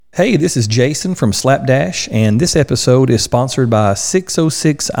Hey, this is Jason from Slapdash, and this episode is sponsored by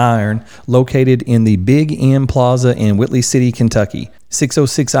 606 Iron, located in the Big M Plaza in Whitley City, Kentucky.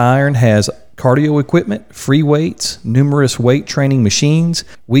 606 Iron has cardio equipment, free weights, numerous weight training machines,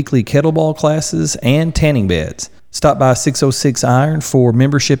 weekly kettlebell classes, and tanning beds. Stop by 606 Iron for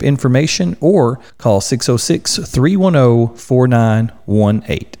membership information or call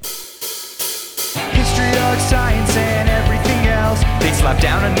 606-310-4918. History, art, science, and everything else. They slap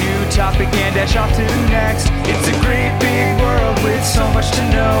down a new topic and dash off to the next. It's a great big world with so much to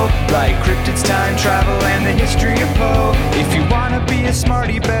know, like cryptids, time travel, and the history of Poe. If you want to be a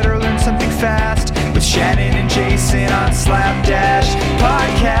smarty, better learn something fast with Shannon and Jason on Slapdash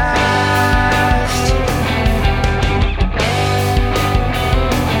Podcast.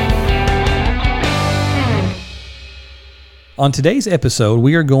 On today's episode,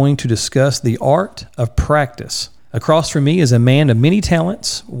 we are going to discuss the art of practice. Across from me is a man of many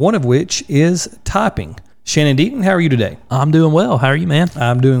talents, one of which is typing. Shannon Deaton, how are you today? I'm doing well. How are you, man?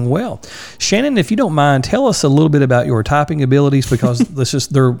 I'm doing well. Shannon, if you don't mind, tell us a little bit about your typing abilities, because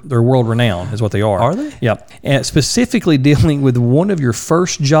they're world renowned is what they are. Are they? Yep. And specifically dealing with one of your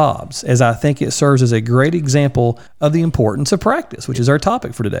first jobs, as I think it serves as a great example of the importance of practice, which is our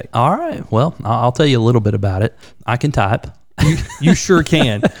topic for today. All right. Well, I'll tell you a little bit about it. I can type. You sure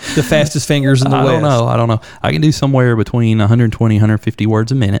can. The fastest fingers in the West. I don't know. I can do somewhere between 120, 150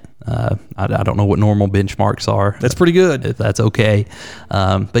 words a minute. I don't know what normal benchmarks are. That's pretty good. If that's okay.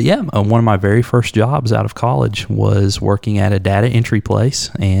 But yeah, one of my very first jobs out of college was working at a data entry place.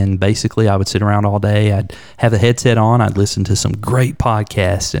 And basically I would sit around all day. I'd have a headset on. I'd listen to some great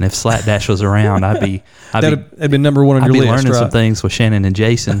podcasts. And if Slapdash was around, that'd been number one on your list. I'd be learning right? some things with Shannon and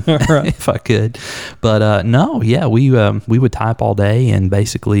Jason if I could. But we would type all day, and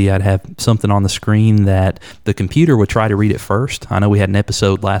basically I'd have something on the screen that the computer would try to read it first. I know we had an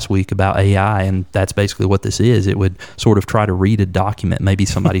episode last week about AI, and that's basically what this is. It would sort of try to read a document. Maybe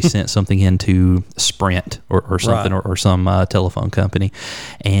somebody sent something into Sprint or something, right, or some telephone company,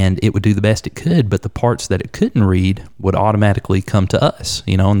 and it would do the best it could, but the parts that it couldn't read would automatically come to us,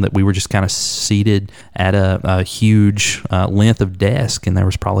 and that we were just kind of seated at a huge length of desk, and there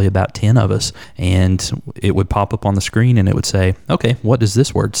was probably about 10 of us, and it would pop up on the screen and it would say, okay, what does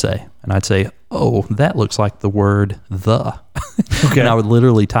this word say? And I'd say, oh, that looks like the word the. Okay. And I would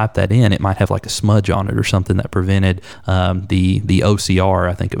literally type that in. It might have like a smudge on it or something that prevented the OCR,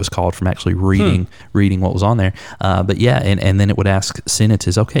 I think it was called, from actually reading what was on there. But yeah, and then it would ask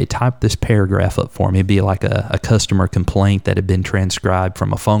sentences, okay, type this paragraph up for me. It'd be like a customer complaint that had been transcribed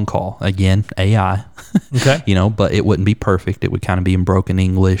from a phone call. Again, AI. Okay. But it wouldn't be perfect. It would kind of be in broken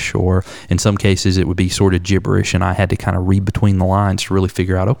English, or in some cases it would be sort of gibberish, and I had to kind of read between the lines to really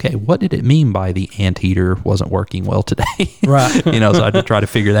figure out, okay, what did it mean by the anteater wasn't working well today? Right. So I had to try to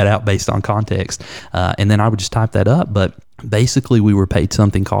figure that out based on context. And then I would just type that up. But basically we were paid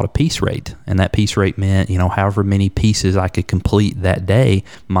something called a piece rate. And that piece rate meant, however many pieces I could complete that day,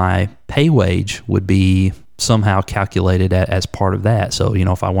 my pay wage would be somehow calculated as part of that. So,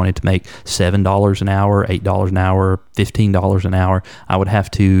 if I wanted to make $7 an hour, $8 an hour, $15 an hour, I would have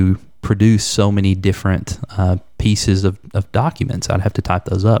to produce so many different pieces of documents. I'd have to type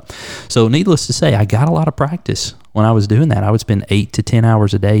those up. So needless to say, I got a lot of practice when I was doing that. I would spend 8 to 10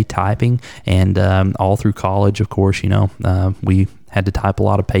 hours a day typing, and all through college, of course, we had to type a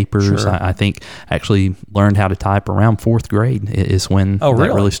lot of papers. Sure. I think actually learned how to type around 4th grade is when that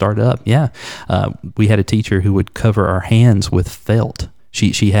really started up. Yeah. We had a teacher who would cover our hands with felt.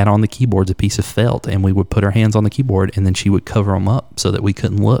 She had on the keyboards a piece of felt, and we would put our hands on the keyboard, and then she would cover them up so that we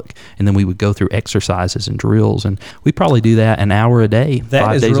couldn't look. And then we would go through exercises and drills, and we probably do that an hour a day,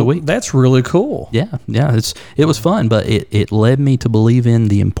 5 days a week. That's really cool. Yeah. It was fun, but it led me to believe in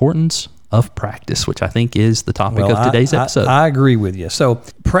the importance of practice, which I think is the topic of today's episode. I agree with you. So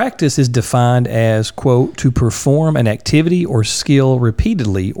practice is defined as, quote, to perform an activity or skill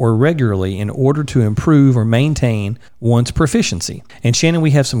repeatedly or regularly in order to improve or maintain one's proficiency. And Shannon,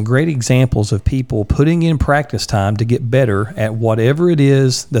 we have some great examples of people putting in practice time to get better at whatever it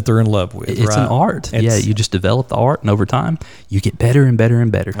is that they're in love with. It's an art. You just develop the art, and over time, you get better and better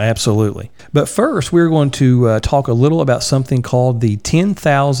and better. Absolutely. But first, we're going to talk a little about something called the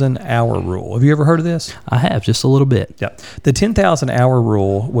 10,000 hour rule. Have you ever heard of this? I have, just a little bit. Yeah. The 10,000 hour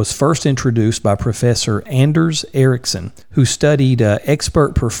rule was first introduced by Professor Anders Ericsson, who studied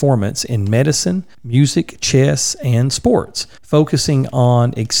expert performance in medicine, music, chess, and sports, focusing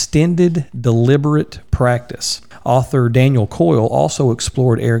on extended, deliberate practice. Author Daniel Coyle also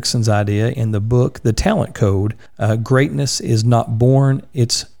explored Ericsson's idea in the book The Talent Code, Greatness is Not Born,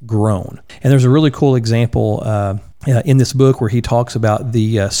 It's Grown. And there's a really cool example in this book where he talks about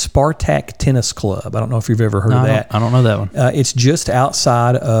the Spartak Tennis Club. I don't know if you've ever heard of that. I don't know that one. It's just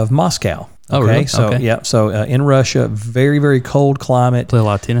outside of Moscow. Oh, really? So Okay. yeah, so in Russia, very, very cold climate. Play a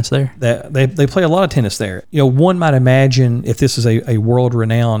lot of tennis there? They play a lot of tennis there. One might imagine if this is a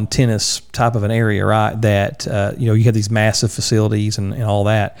world-renowned tennis type of an area, right, that, you have these massive facilities and all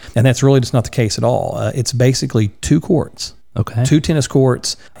that. And that's really just not the case at all. It's basically 2 courts. Okay. 2 tennis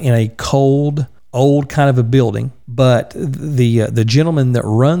courts in a cold, old kind of a building. But the gentleman that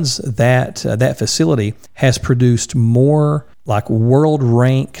runs that facility has produced more like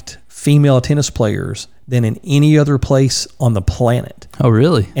world-ranked female tennis players than in any other place on the planet. Oh,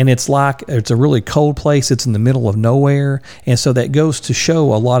 really? And it's a really cold place. It's in the middle of nowhere. And so that goes to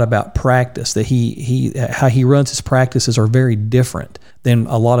show a lot about practice, that how he runs his practices are very different than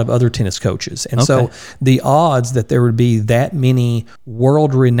a lot of other tennis coaches. And so the odds that there would be that many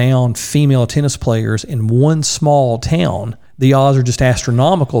world-renowned female tennis players in one small town, the odds are just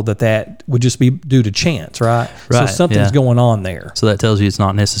astronomical that would just be due to chance, right? So something's going on there. So that tells you it's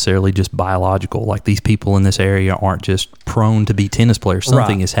not necessarily just biological. Like these people in this area aren't just prone to be tennis players.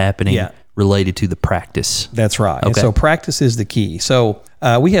 Something is happening related to the practice. That's right. Okay. And so practice is the key. So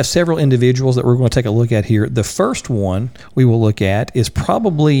we have several individuals that we're going to take a look at here. The first one we will look at is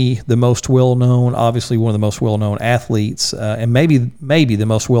probably the most well-known, obviously one of the most well-known athletes, and maybe the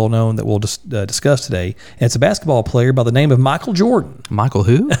most well-known that we'll discuss today. And it's a basketball player by the name of Michael Jordan. Michael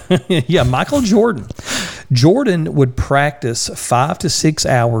who? Yeah, Michael Jordan. Jordan would practice 5 to 6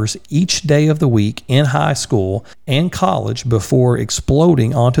 hours each day of the week in high school and college before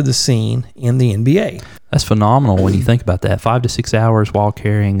exploding onto the scene in the NBA. That's phenomenal when you think about that. 5 to 6 hours while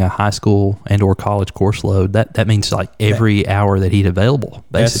carrying a high school and or college course load. That means like every hour that he's available,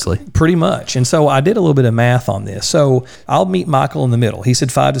 basically. That's pretty much. And so I did a little bit of math on this. So I'll meet Michael in the middle. He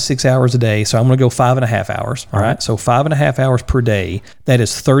said 5 to 6 hours a day. So I'm going to go 5.5 hours. All right. So 5.5 hours per day. That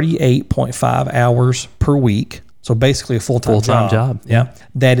is 38.5 hours per week. So basically a full-time job. Yeah.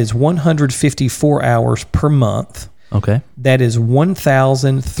 That is 154 hours per month. Okay. That is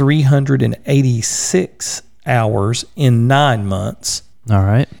 1,386 hours in 9 months. All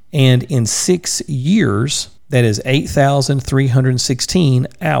right. And in 6 years, that is 8,316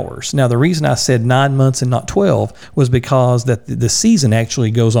 hours. Now, the reason I said 9 months and not 12 was because that the season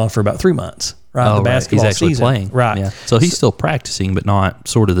actually goes on for about 3 months. Right, the basketball He's actually season. playing. Right. Yeah. So he's still practicing, but not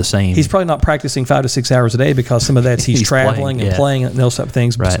sort of the same. He's probably not practicing 5 to 6 hours a day because some of that's he's traveling and playing and those type of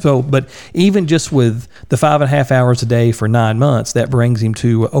things. Right. So, but even just with the 5.5 hours a day for 9 months, that brings him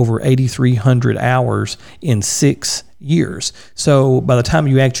to over 8,300 hours in 6 years. So by the time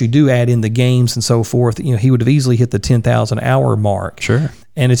you actually do add in the games and so forth, he would have easily hit the 10,000 hour mark. Sure.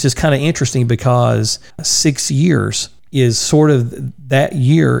 And it's just kind of interesting because 6 years is sort of that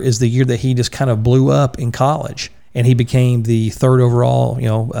year is the year that he just kind of blew up in college. And he became the 3rd overall,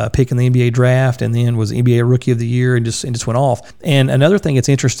 pick in the NBA draft, and then was NBA Rookie of the Year, and just went off. And another thing that's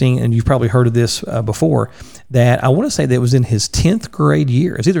interesting, and you've probably heard of this before, that I want to say that it was in his 10th grade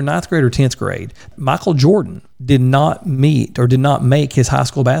year. It's either 9th grade or 10th grade. Michael Jordan did not make his high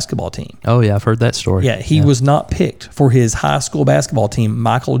school basketball team. Oh, yeah, I've heard that story. Yeah, he was not picked for his high school basketball team,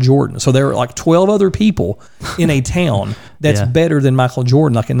 Michael Jordan. So there were like 12 other people in a town that's better than Michael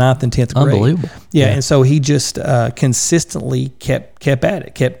Jordan, like in 9th and 10th grade. Unbelievable. Yeah, and so he just consistently kept at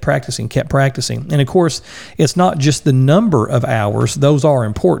it, kept practicing. And of course, it's not just the number of hours. Those are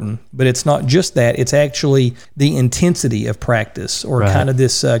important, but it's not just that. It's actually the intensity of practice, or kind of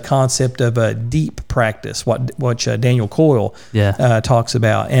this concept of a deep practice, what Daniel Coyle talks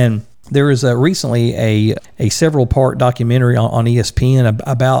about. And there is recently a several-part documentary on ESPN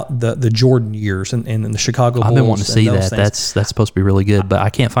about the Jordan years and the Chicago Bulls. I've been wanting to see that. Things. That's supposed to be really good, but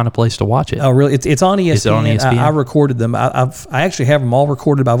I can't find a place to watch it. Oh, really? It's on ESPN. Is it on ESPN? I recorded them. I actually have them all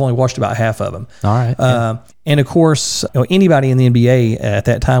recorded, but I've only watched about half of them. All right. And of course, anybody in the NBA at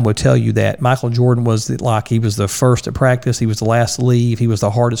that time would tell you that Michael Jordan was he was the first at practice. He was the last to leave. He was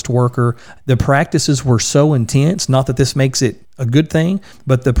the hardest worker. The practices were so intense, not that this makes it a good thing,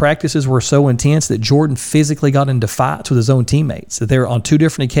 but the practices were so intense that Jordan physically got into fights with his own teammates. That they were on 2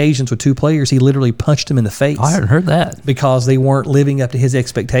 different occasions with 2 players. He literally punched them in the face. I hadn't heard that. Because they weren't living up to his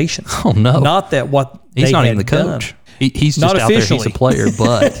expectations. Oh, no. Not that what he's not had even the coach. Done. He's just Not out there. officially. He's a player,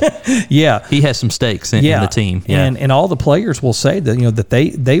 but he has some stakes in the team. Yeah. And all the players will say that that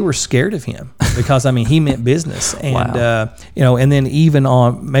they were scared of him because he meant business. And and then even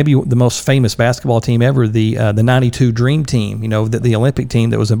on maybe the most famous basketball team ever, the '92 Dream Team, the Olympic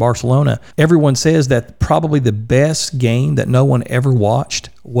team that was in Barcelona. Everyone says that probably the best game that no one ever watched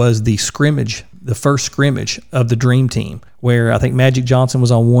was the first scrimmage of the Dream Team, where I think Magic Johnson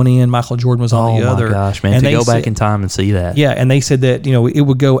was on one end, Michael Jordan was on the other. Oh my gosh, man. And to they go back said- in time and see that. Yeah, and they said that, it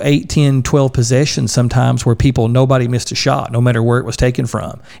would go 8, 10, 12 possessions sometimes where nobody missed a shot, no matter where it was taken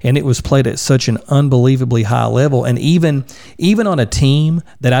from. And it was played at such an unbelievably high level. And even on a team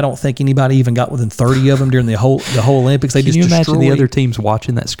that I don't think anybody even got within 30 of them during the whole Olympics, they Can just you imagine destroyed. the other teams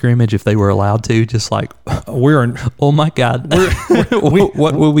watching that scrimmage if they were allowed to? Just like, oh my God,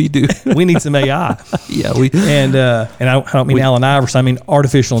 what will we do? We need some AI. Yeah, And I don't mean Allen Iverson, I mean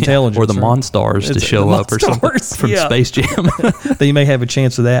artificial intelligence. or the Monstars to show the up or something Monstars, from yeah. Space Jam. that you may have a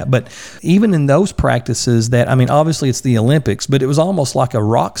chance of that. But even in those practices obviously it's the Olympics, but it was almost like a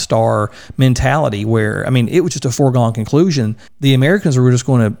rock star mentality where, it was just a foregone conclusion. The Americans were just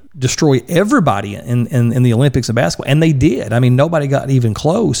going to destroy everybody in the Olympics of basketball. And they did. Nobody got even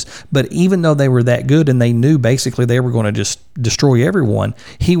close. But even though they were that good and they knew basically they were going to just destroy everyone,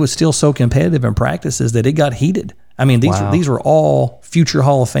 he was still so competitive in practices that it got heated. These were all future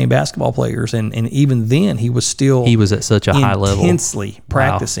Hall of Fame basketball players, and even then he was at such a high level, intensely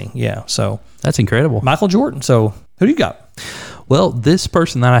practicing. Wow. Yeah, so that's incredible. Michael Jordan. So who do you got? Well, this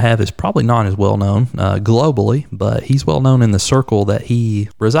person that I have is probably not as well known globally, but he's well known in the circle that he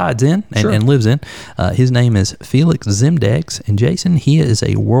resides in and lives in. His name is Felix Zemdegs, and Jason, he is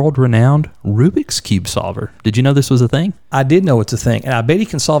a world-renowned Rubik's Cube solver. Did you know this was a thing? I did know it's a thing, and I bet he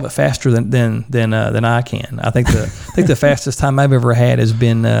can solve it faster than I can. I think the fastest time I've ever had has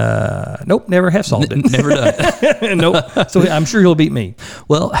been never have solved it. Never done. Nope. So I'm sure he'll beat me.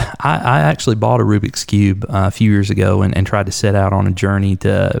 Well, I actually bought a Rubik's Cube a few years ago and tried to set out on a journey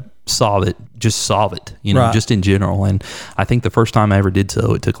to solve it, Right. just in general. And I think the first time I ever did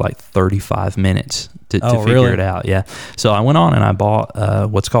so, it took like 35 minutes to figure really? it out. Yeah. So I went on and I bought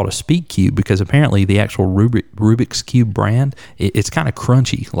what's called a Speed Cube, because apparently the actual Rubik's Cube brand, it's kind of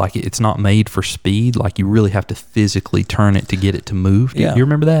crunchy. Like it's not made for speed. Like you really have to physically turn it to get it to move. Yeah. You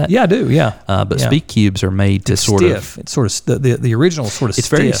remember that? Yeah, I do. Yeah. But yeah. Speed Cubes are made to It's sort stiff. of... It's sort of the original sort of It's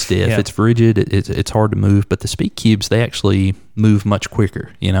stiff. very stiff. Yeah. It's rigid. It's hard to move. But the Speed Cubes, they actually move much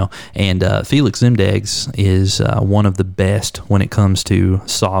quicker, And Felix Zemdegs is one of the best when it comes to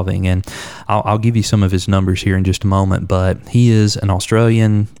solving. And I'll give you some of his numbers here in just a moment. But he is an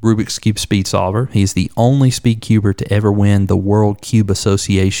Australian Rubik's Cube speed solver. He's the only speed cuber to ever win the World Cube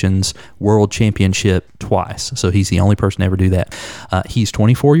Association's World Championship twice. So he's the only person to ever do that. He's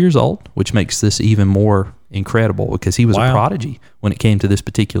 24 years old, which makes this even more incredible because he was a prodigy when it came to this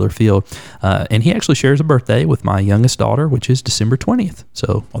particular field. And he actually shares a birthday with my youngest daughter, which is December 20th.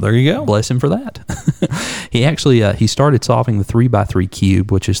 So there you go. Bless him for that. He actually, he started solving the 3x3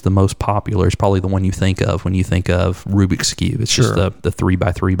 cube, which is the most popular. It's probably the one you think of when you think of Rubik's Cube. It's just the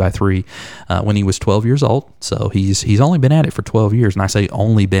 3x3x3 when he was 12 years old. So he's only been at it for 12 years. And I say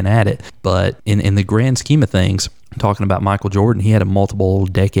only been at it, but in the grand scheme of things, talking about Michael Jordan, he had a multiple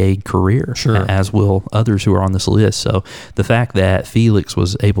decade career, as will others who are on this list. So the fact that Felix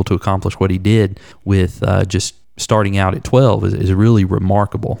was able to accomplish what he did with just starting out at 12 is really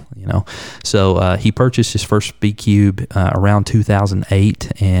remarkable, So he purchased his first Speed Cube around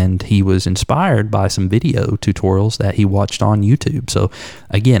 2008, and he was inspired by some video tutorials that he watched on YouTube. So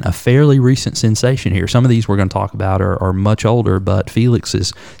again, a fairly recent sensation here. Some of these we're going to talk about are much older, but Felix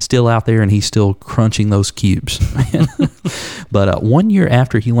is still out there and he's still crunching those cubes. But 1 year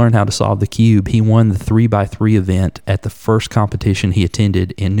after he learned how to solve the cube, he won the 3x3 event at the first competition he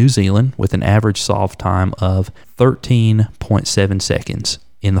attended in New Zealand with an average solve time of 13.7 seconds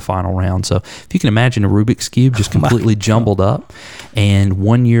in the final round. So if you can imagine a Rubik's Cube just completely jumbled up, and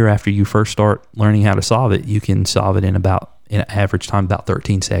 1 year after you first start learning how to solve it, you can solve it in an average time about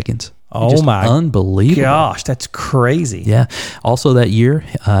 13 seconds. Oh my unbelievable. Gosh, that's crazy. Yeah. Also that year,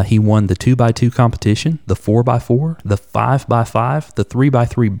 he won the 2x2 competition, the 4x4, the 5x5, the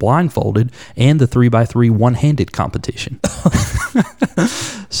 3x3 blindfolded, and the 3x3 one-handed competition.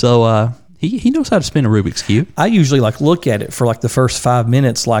 So he knows how to spin a Rubik's Cube. I usually look at it for the first 5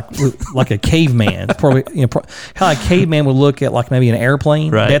 minutes like a caveman. Probably how a caveman would look at maybe an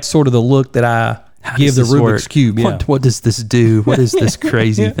airplane. Right. That's sort of the look that I give the Rubik's Cube. Yeah. What does this do? What is this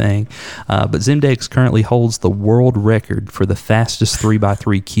crazy thing? But Zemdegs currently holds the world record for the fastest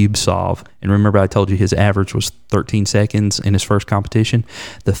 3x3 cube solve. And remember, I told you his average was 13 seconds in his first competition.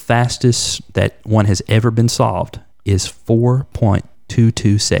 The fastest that one has ever been solved is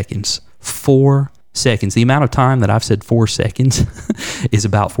 4.22 seconds. 4 seconds. The amount of time that I've said 4 seconds is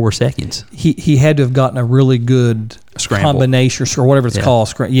about 4 seconds. He had to have gotten a really good Scramble. combination or whatever it's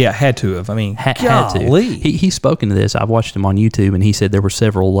called. Yeah, had to have. I mean, Had golly. to. He's spoken to this. I've watched him on YouTube, and he said there were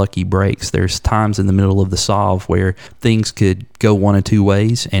several lucky breaks. There's times in the middle of the solve where things could go one of two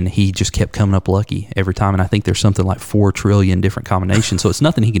ways, and he just kept coming up lucky every time. And I think there's something like 4 trillion different combinations, so it's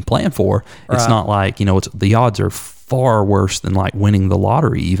nothing he can plan for. It's not like, the odds are far worse than like winning the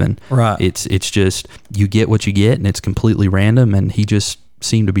lottery even. Right. It's just you get what you get, and it's completely random, and he just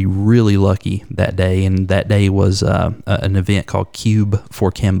seemed to be really lucky that day, and that day was an event called Cube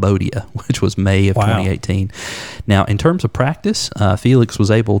for Cambodia, which was May of 2018. Now, in terms of practice, Felix was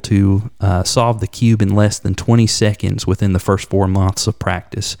able to solve the cube in less than 20 seconds within the first 4 months of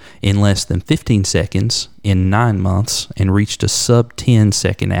practice, in less than 15 seconds in 9 months, and reached a sub 10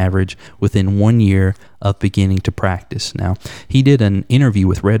 second average within 1 year of beginning to practice. Now, he did an interview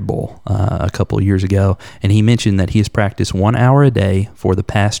with Red Bull a couple of years ago, and he mentioned that he has practiced 1 hour a day for the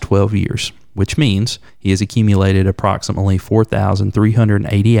past 12 years, which means he has accumulated approximately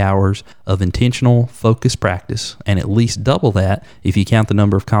 4,380 hours of intentional, focused practice, and at least double that if you count the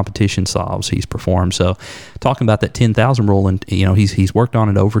number of competition solves he's performed. So, talking about that 10,000 rule, and he's worked on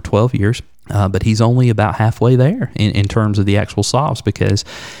it over 12 years. But he's only about halfway there in terms of the actual solves, because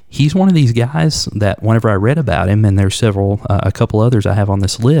he's one of these guys that whenever I read about him, and there's a couple others I have on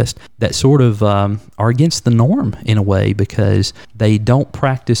this list that sort of are against the norm in a way, because they don't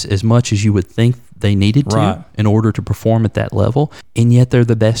practice as much as you would think they needed to in order to perform at that level, and yet they're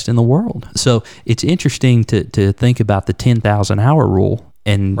the best in the world. So it's interesting to think about the 10,000 hour rule.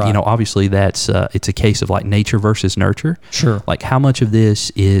 And, obviously that's, it's a case of like nature versus nurture. Sure. Like how much of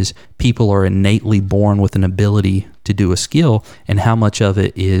this is people are innately born with an ability to do a skill, and how much of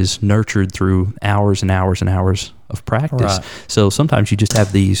it is nurtured through hours and hours and hours of practice. Right. So sometimes you just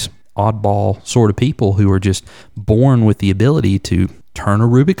have these oddball sort of people who are just born with the ability to turn a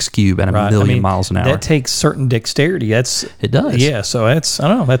Rubik's Cube at a million miles an hour. That takes certain dexterity. It does. Yeah, so that's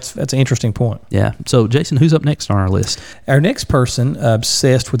an interesting point. Yeah. So, Jason, who's up next on our list? Our next person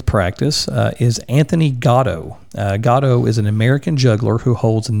obsessed with practice is Anthony Gatto. Gatto is an American juggler who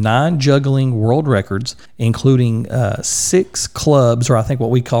holds 9 juggling world records, including 6 clubs, or I think what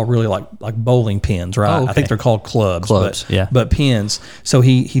we call really like bowling pins, right? Oh, okay. I think they're called clubs. Yeah. But pins. So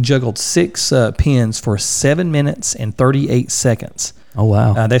he juggled 6 pins for 7 minutes and 38 seconds. Oh,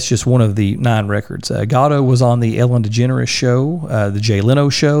 wow. That's just one of the 9 records. Gatto was on the Ellen DeGeneres Show, the Jay Leno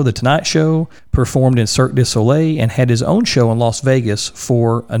Show, the Tonight Show, performed in Cirque du Soleil, and had his own show in Las Vegas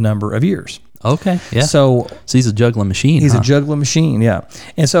for a number of years. Okay, yeah. So he's a juggling machine. He's a juggling machine, yeah.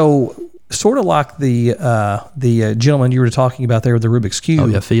 And so sort of like the gentleman you were talking about there with the Rubik's Cube. Oh,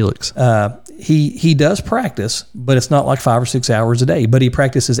 yeah, Felix. He does practice, but it's not like 5 or 6 hours a day, but he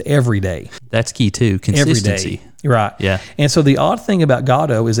practices every day. That's key too, consistency. Every day. Right. Yeah. And so the odd thing about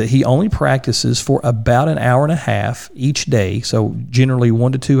Gatto is that he only practices for about an hour and a half each day, so generally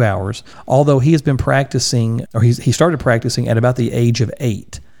 1 to 2 hours, although he has been practicing, or he started practicing at about the age of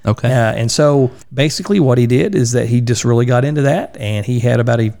 8. Okay. And so basically what he did is that he just really got into that, and he had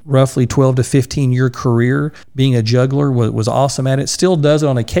about a roughly 12 to 15 year career being a juggler, was awesome at it, still does it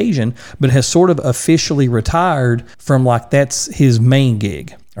on occasion, but has sort of officially retired from like that's his main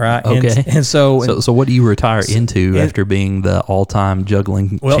gig. Right. Okay. And so what do you retire into after being the all-time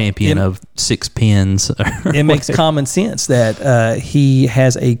juggling champion of 6 pins? It makes common sense that he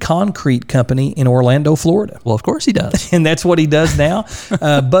has a concrete company in Orlando, Florida. Well, of course he does. And that's what he does now.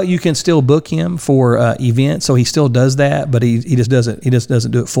 But you can still book him for events, so he still does that, but he just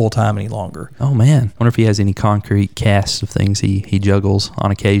doesn't do it full time any longer. Oh man. I wonder if he has any concrete casts of things he juggles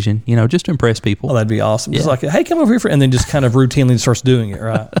on occasion, just to impress people. Oh, that'd be awesome. Yeah. Just like, hey, come over here and then just kind of routinely starts doing it,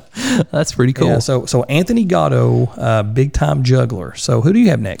 right? That's pretty cool. Yeah, so Anthony Gatto, big time juggler. So who do you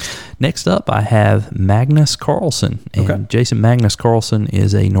have next? Next up, I have Magnus Carlsen. And Jason, Magnus Carlsen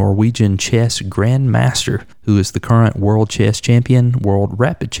is a Norwegian chess grandmaster who is the current world chess champion, world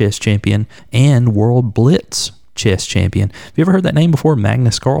rapid chess champion, and world blitz chess champion. Have you ever heard that name before,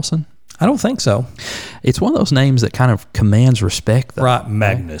 Magnus Carlsen? I don't think so. It's one of those names that kind of commands respect, though. Right,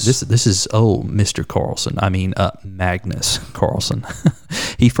 Magnus. This is Mr. Carlsen. I mean, Magnus Carlsen.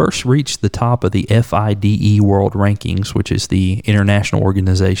 He first reached the top of the FIDE World Rankings, which is the international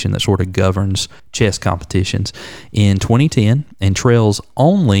organization that sort of governs chess competitions, in 2010, and trails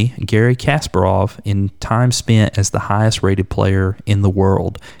only Garry Kasparov in time spent as the highest rated player in the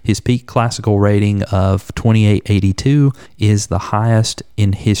world. His peak classical rating of 2882 is the highest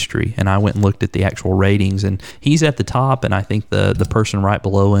in history, and I went and looked at the actual ratings, and he's at the top, and I think the person right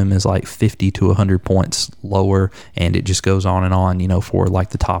below him is like 50 to 100 points lower, and it just goes on and on, for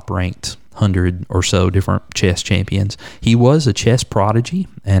like the top ranked 100 or so different chess champions. He was a chess prodigy,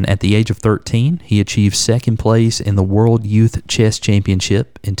 and at the age of 13, he achieved second place in the World Youth Chess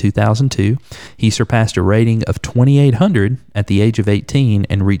Championship in 2002. He surpassed a rating of 2,800 at the age of 18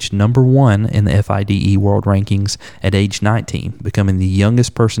 and reached number 1 in the FIDE World Rankings at age 19, becoming the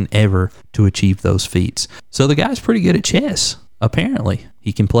youngest person ever to achieve those feats. So the guy's pretty good at chess. Apparently,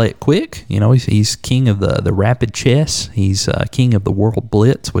 he can play it quick. You know, he's king of the rapid chess. He's king of the world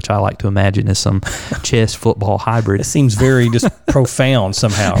blitz, which I like to imagine is some chess football hybrid. It seems very just profound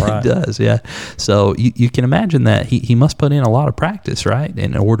somehow, right? It does, yeah. So you can imagine that he must put in a lot of practice, right,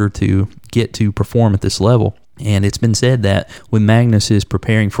 in order to get to perform at this level. And it's been said that when Magnus is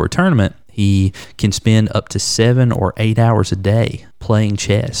preparing for a tournament, he can spend up to 7 or 8 hours a day playing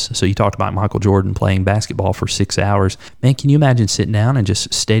chess. So you talked about Michael Jordan playing basketball for 6 hours. Man, can you imagine sitting down and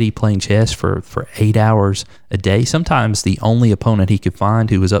just steady playing chess for 8 hours a day? Sometimes the only opponent he could find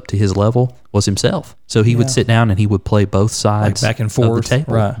who was up to his level was himself. So he would sit down and he would play both sides, like back and forth, of the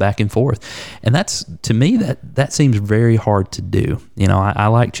table, right. Back and forth. And that's, to me, that seems very hard to do. You know, I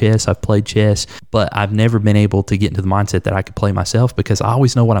like chess. I've played chess, but I've never been able to get into the mindset that I could play myself because I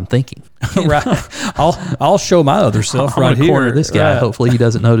always know what I'm thinking. Right. I'll show my other self right here. Corner this guy. Hopefully he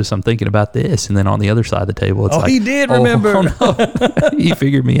doesn't notice I'm thinking about this. And then on the other side of the table, it's he did remember. Oh, no. He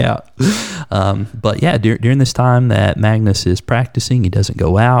figured me out. But yeah, during this time that Magnus is practicing, he doesn't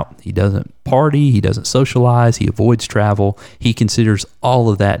go out. He doesn't party. He doesn't socialize. He avoids travel. He considers all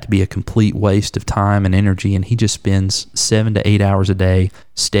of that to be a complete waste of time and energy. And he just spends 7 to 8 hours a day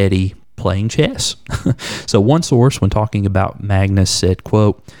steady playing chess. So one source, when talking about Magnus, said,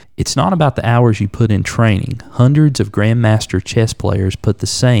 quote, "It's not about the hours you put in training. Hundreds of grandmaster chess players put the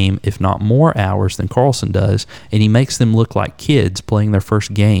same, if not more hours than Carlsen does, and he makes them look like kids playing their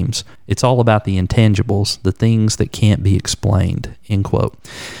first games. It's all about the intangibles, the things that can't be explained," end quote.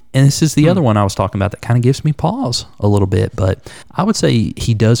 And this is the other one I was talking about that kind of gives me pause a little bit, but I would say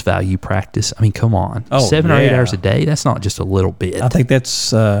he does value practice. I mean, come on. 7 or 8 hours a day, that's not just a little bit. I think that's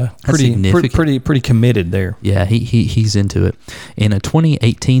significant. pretty committed there. Yeah, he's into it. In a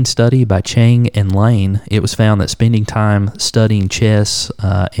 2018 study by Chang and Lane, it was found that spending time studying chess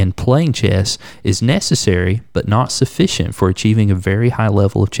and playing chess is necessary but not sufficient for achieving a very high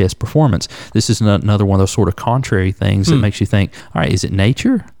level of chess performance. This is another one of those sort of contrary things that makes you think, all right, is it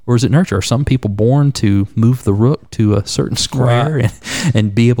nature or is it nurture? Are some people born to move the rook to a certain square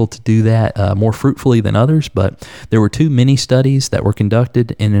and be able to do that more fruitfully than others? But there were 2 mini studies that were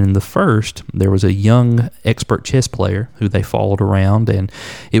conducted, and in the first, there was a young expert chess player who they followed around, and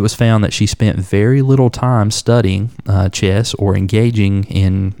it was found that she spent very little time studying chess or engaging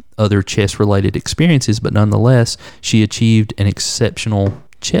in other chess-related experiences, but nonetheless, she achieved an exceptional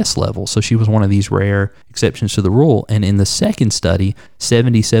chess level. So she was one of these rare exceptions to the rule. And in the second study,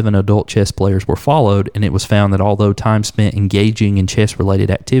 77 adult chess players were followed, and it was found that although time spent engaging in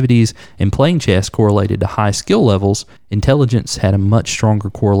chess-related activities and playing chess correlated to high skill levels, intelligence had a much stronger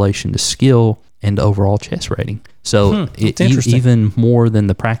correlation to skill and overall chess rating. So even more than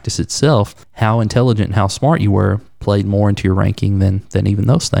the practice itself, how intelligent and how smart you were played more into your ranking than even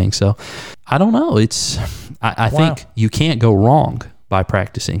those things. So I don't know. I think you can't go wrong by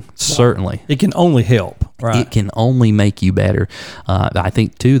practicing, certainly. It can only help, right? It can only make you better. I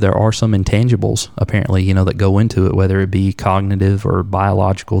think, too, there are some intangibles, apparently, that go into it, whether it be cognitive or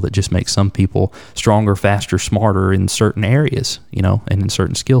biological, that just make some people stronger, faster, smarter in certain areas, and in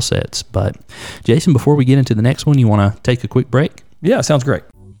certain skill sets. But, Jason, before we get into the next one, you want to take a quick break? Yeah, sounds great.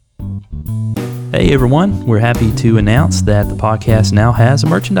 Hey everyone, we're happy to announce that the podcast now has a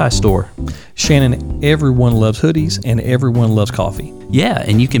merchandise store. Shannon, everyone loves hoodies and everyone loves coffee. Yeah,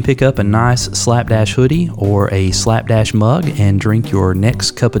 and you can pick up a nice Slapdash hoodie or a Slapdash mug and drink your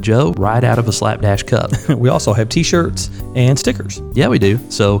next cup of joe right out of a Slapdash cup. We also have t-shirts and stickers. Yeah, we do.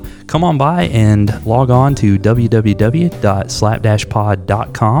 So come on by and log on to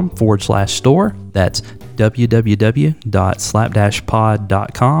www.slapdashpod.com/store. That's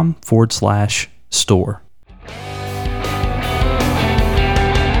www.slapdashpod.com/store.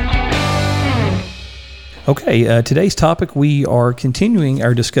 Okay, today's topic, we are continuing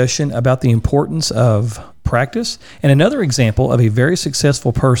our discussion about the importance of practice, and another example of a very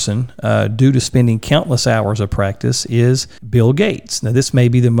successful person due to spending countless hours of practice is Bill Gates. Now, this may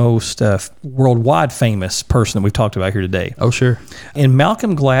be the most worldwide famous person that we've talked about here today. Oh, sure. In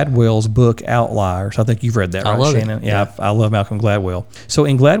Malcolm Gladwell's book, Outliers, I think you've read that, right, Shannon? Yeah, I love Malcolm Gladwell. So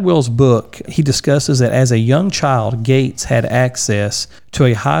in Gladwell's book, he discusses that as a young child, Gates had access to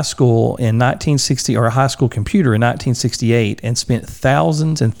a high school in 1960, or a high school computer in 1968, and spent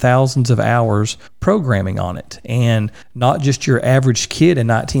thousands and thousands of hours programming on it. And not just your average kid in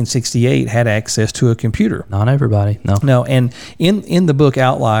 1968 had access to a computer. Not everybody, no. No, and in the book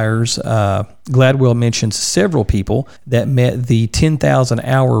Outliers, Gladwell mentions several people that met the 10,000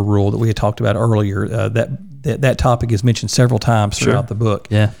 hour rule that we had talked about earlier. That topic is mentioned several times throughout the book.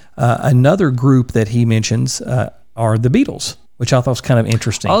 Yeah. Another group that he mentions are the Beatles, which I thought was kind of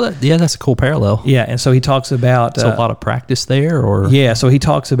interesting. Oh, that's a cool parallel. Yeah, and so he talks about... So a lot of practice there, or... Yeah, so he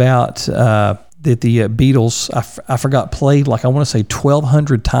talks about that the Beatles, I forgot, played like, I want to say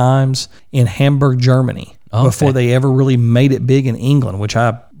 1,200 times in Hamburg, Germany, before they ever really made it big in England, which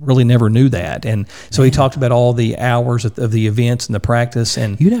I really never knew that. And so he talked about all the hours of the events and the practice.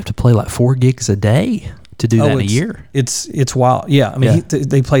 And you'd have to play like 4 gigs a day to do that in a year. It's wild. Yeah. I mean,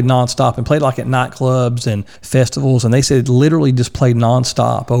 they played nonstop and played like at nightclubs and festivals. And they said literally just played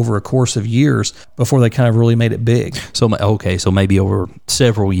nonstop over a course of years before they kind of really made it big. So maybe over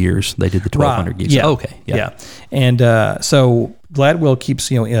several years they did the 1,200 gigs. Yeah. Okay. Yeah. And so Gladwell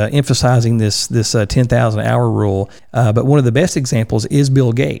keeps emphasizing this 10,000 hour rule, but one of the best examples is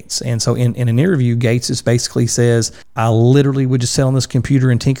Bill Gates. And so in an interview, Gates just basically says, I literally would just sit on this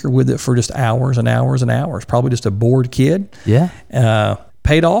computer and tinker with it for just hours and hours and hours. Probably just a bored kid. Yeah.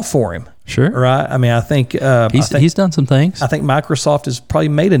 Paid off for him. Sure. Right. I mean, I think he's done some things. I think Microsoft has probably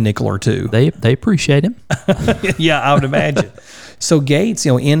made a nickel or two. They appreciate him. Yeah, I would imagine. So Gates,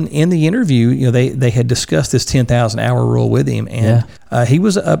 in the interview, they had discussed this 10,000 hour rule with him, and he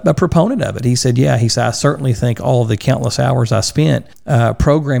was a proponent of it. He said, I certainly think all of the countless hours I spent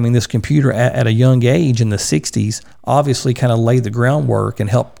programming this computer at a young age in the 60s obviously kind of laid the groundwork and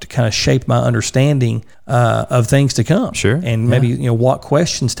helped to kind of shape my understanding of things to come. Sure. And maybe, what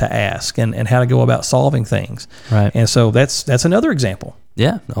questions to ask and how to go about solving things. Right. And so that's another example.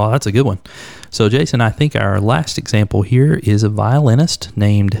 Yeah. Oh, that's a good one. So, Jason, I think our last example here is a violinist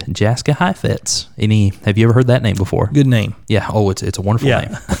named Jaska Heifetz. Have you ever heard that name before? Good name. Yeah. Oh, it's a wonderful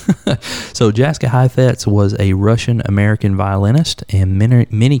name. So, Jaska Heifetz was a Russian-American violinist, and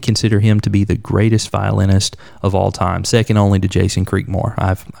many consider him to be the greatest violinist of all time, second only to Jason Creekmore.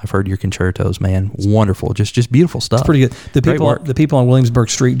 I've heard your concertos, man. Wonderful. Just beautiful stuff. It's pretty good. The people on Williamsburg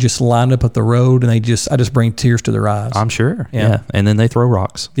Street just lined up at the road, and I just bring tears to their eyes. I'm sure. Yeah. And then they throw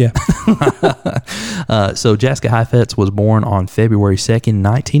rocks. Yeah. So Jaska Heifetz was born on February 2nd,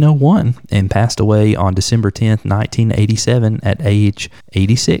 1901, and passed away on December 10th, 1987 at age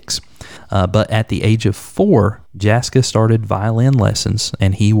 86. But at the age of 4, Jaska started violin lessons,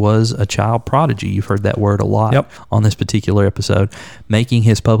 and he was a child prodigy. You've heard that word a lot on this particular episode, making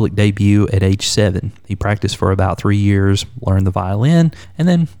his public debut at age 7. He practiced for about 3 years, learned the violin, and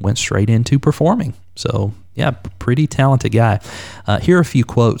then went straight into performing. So, pretty talented guy. Here are a few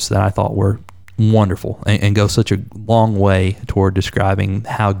quotes that I thought were wonderful and go such a long way toward describing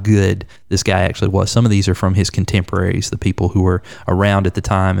how good this guy actually was. Some of these are from his contemporaries, the people who were around at the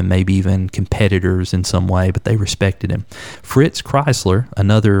time and maybe even competitors in some way, but they respected him. Fritz Kreisler,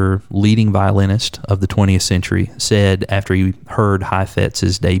 another leading violinist of the 20th century, said after he heard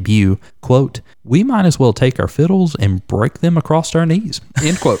Heifetz's debut, quote, "We might as well take our fiddles and break them across our knees,"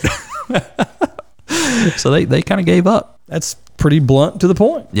 end quote. So they kind of gave up. That's pretty blunt to the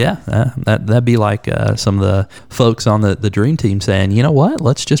point. Yeah, that'd be like some of the folks on the Dream Team saying, you know what,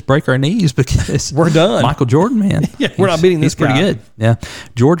 let's just break our knees because we're done. Michael Jordan, man. We're not beating this guy. He's pretty good. Yeah.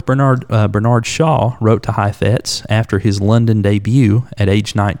 George Bernard Shaw wrote to Heifetz after his London debut at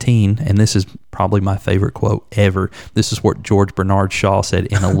age 19, and this is probably my favorite quote ever. This is what George Bernard Shaw said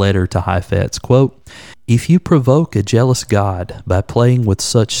in a letter to Heifetz, quote, "If you provoke a jealous God by playing with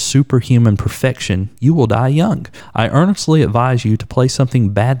such superhuman perfection, you will die young. I earnestly advise you to play something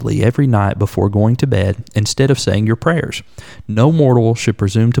badly every night before going to bed instead of saying your prayers. No mortal should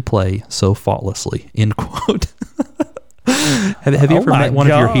presume to play so faultlessly," end quote. Have you ever met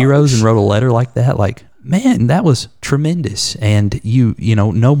one of your heroes and wrote a letter like that? Like, man, that was tremendous. And you know,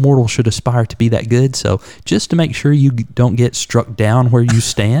 no mortal should aspire to be that good. So just to make sure you don't get struck down where you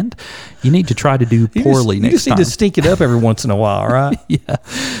stand, you need to try to do poorly next time. You just need to stink it up every once in a while, right? Yeah.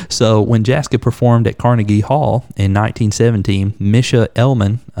 So when Jaska performed at Carnegie Hall in 1917, Misha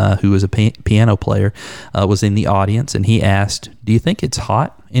Elman, who was a piano player, was in the audience, and he asked, "Do you think it's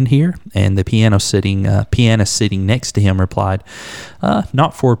hot in here?" And the pianist sitting next to him replied,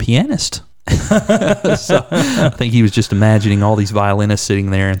 "Not for a pianist." So I think he was just imagining all these violinists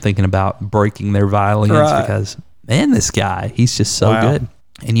sitting there and thinking about breaking their violins because, man, this guy, he's just so good.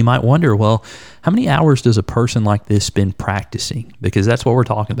 And you might wonder, well, how many hours does a person like this spend practicing? Because that's what we're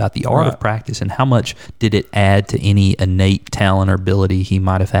talking about, the art of practice, and how much did it add to any innate talent or ability he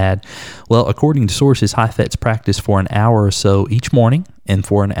might have had? Well, according to sources, Heifetz practiced for an hour or so each morning and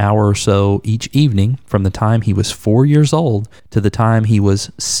for an hour or so each evening from the time he was 4 years old to the time he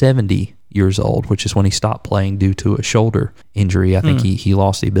was 70 years old, which is when he stopped playing due to a shoulder injury. I think he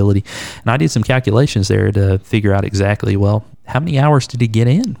lost the ability. And I did some calculations there to figure out exactly, well, how many hours did he get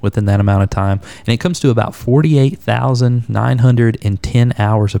in within that amount of time? And it comes to about 48,910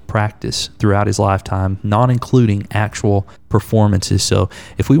 hours of practice throughout his lifetime, not including actual performances. So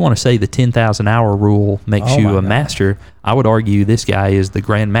if we want to say the 10,000 hour rule makes you a master, I would argue this guy is the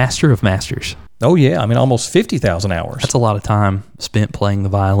grand master of masters. Oh, yeah. I mean, almost 50,000 hours. That's a lot of time spent playing the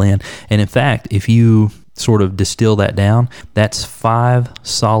violin. And in fact, if you sort of distill that down, that's 5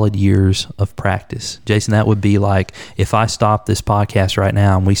 solid years of practice. Jason, that would be like if I stopped this podcast right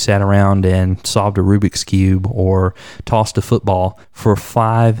now and we sat around and solved a Rubik's Cube or tossed a football for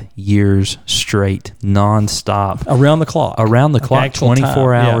 5 years straight, nonstop. Around the clock. Around the clock,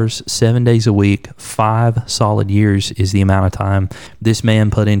 24 time. hours, 7 days a week. 5 solid years is the amount of time this man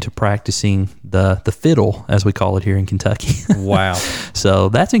put into practicing the fiddle, as we call it here in Kentucky. Wow. So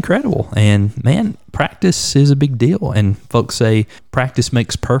that's incredible. And man, practice is a big deal. And folks say practice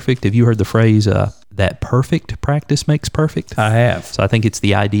makes perfect. Have you heard the phrase that perfect practice makes perfect? I have. So I think it's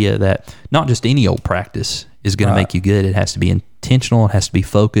the idea that not just any old practice is going to make you good. It has to be intentional. It has to be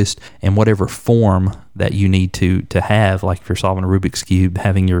focused, and whatever form that you need to have, like if you're solving a Rubik's Cube,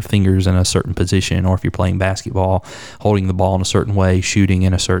 having your fingers in a certain position, or if you're playing basketball, holding the ball in a certain way, shooting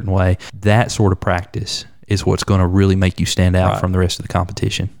in a certain way, that sort of practice is what's going to really make you stand out from the rest of the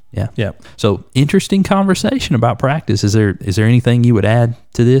competition. Yeah. Yeah. So interesting conversation about practice. Is there anything you would add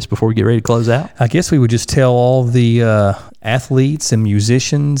to this before we get ready to close out? I guess we would just tell all the athletes and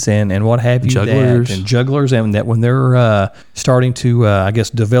musicians and what have you, jugglers, and that when they're starting to, I guess,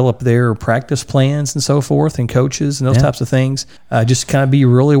 develop their practice plans and so forth, and coaches and those types of things, just kind of be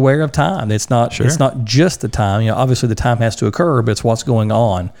really aware of time. It's not just the time. Obviously the time has to occur, but it's what's going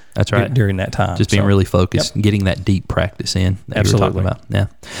on. That's right. During that time. Just being really focused and getting that deep practice in that you were talking about. Yeah.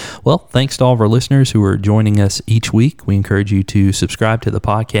 Well, thanks to all of our listeners who are joining us each week. We encourage you to subscribe to the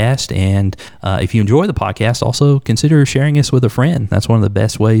podcast. And if you enjoy the podcast, also consider sharing us with a friend. That's one of the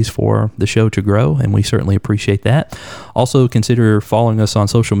best ways for the show to grow, and we certainly appreciate that. Also, consider following us on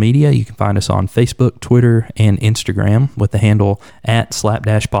social media. You can find us on Facebook, Twitter, and Instagram with the handle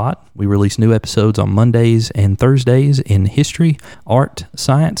 @slapdashpod. We release new episodes on Mondays and Thursdays in history, art,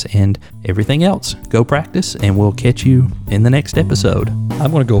 science, and everything else. Go practice, and we'll catch you in the next episode.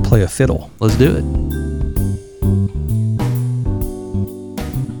 I'm going to go play a fiddle. Let's do it.